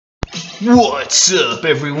What's up,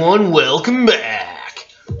 everyone? Welcome back.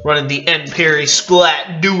 Running the N Parry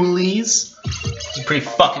Splat Dualies. It's pretty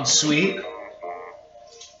fucking sweet.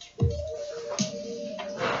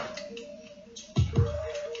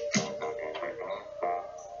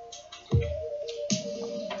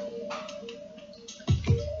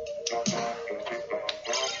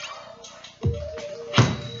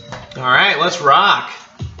 Alright, let's rock.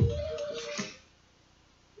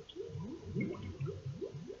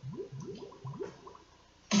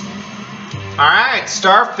 Alright,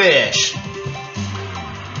 Starfish.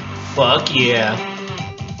 Fuck yeah.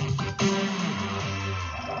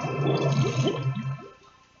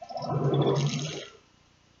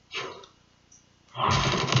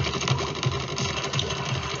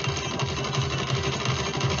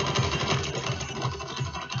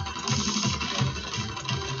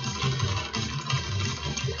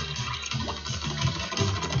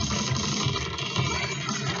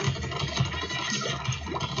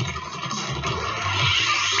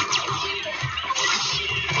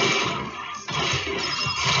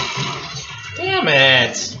 Damn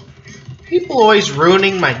it! People always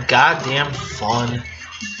ruining my goddamn fun.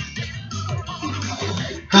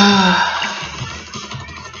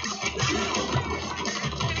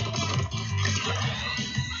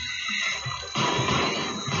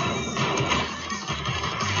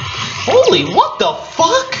 Holy, what the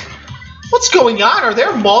fuck? What's going on? Are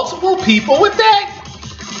there multiple people with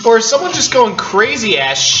that? Or is someone just going crazy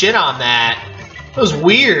ass shit on that? That was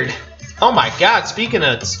weird. Oh my god, speaking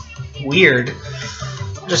of weird,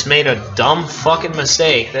 just made a dumb fucking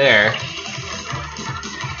mistake there.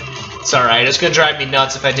 It's alright, it's gonna drive me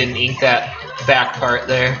nuts if I didn't ink that back part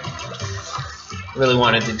there. Really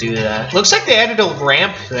wanted to do that. Looks like they added a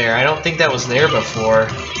ramp there. I don't think that was there before.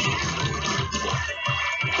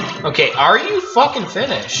 Okay, are you fucking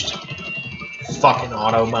finished? Fucking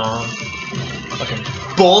Autobomb. Fucking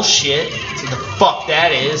bullshit. See the fuck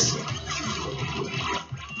that is.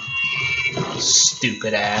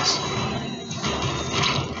 Stupid ass.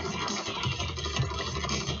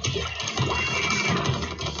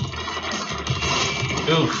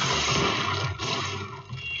 Oof.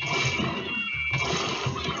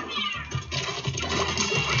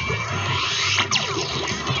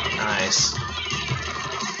 Nice.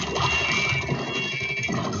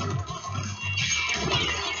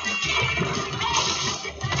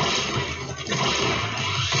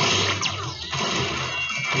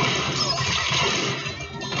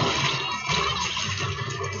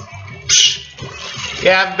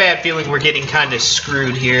 Yeah, I have a bad feeling we're getting kind of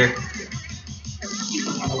screwed here.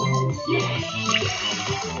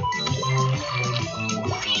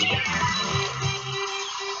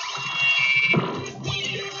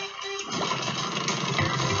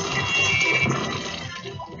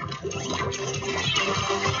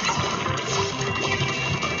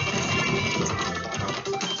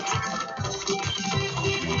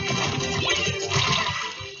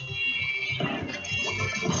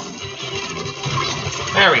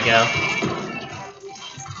 There we go.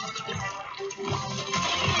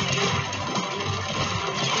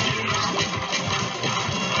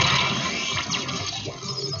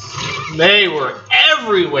 They were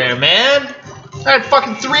everywhere, man. I had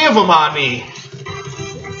fucking 3 of them on me.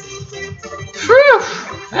 Whew,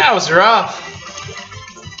 that was rough.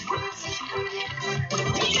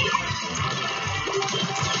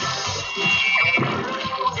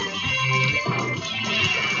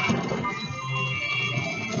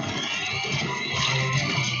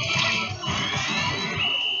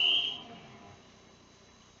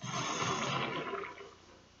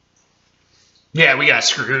 Yeah, we got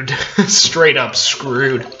screwed. Straight up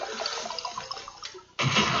screwed.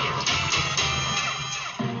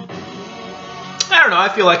 I don't know, I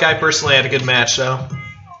feel like I personally had a good match, though.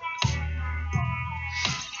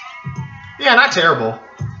 Yeah, not terrible.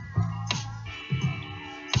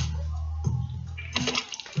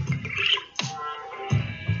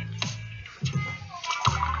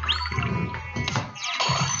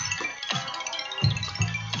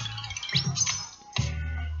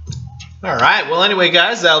 Alright, well anyway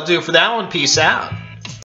guys, that'll do it for that one. Peace out.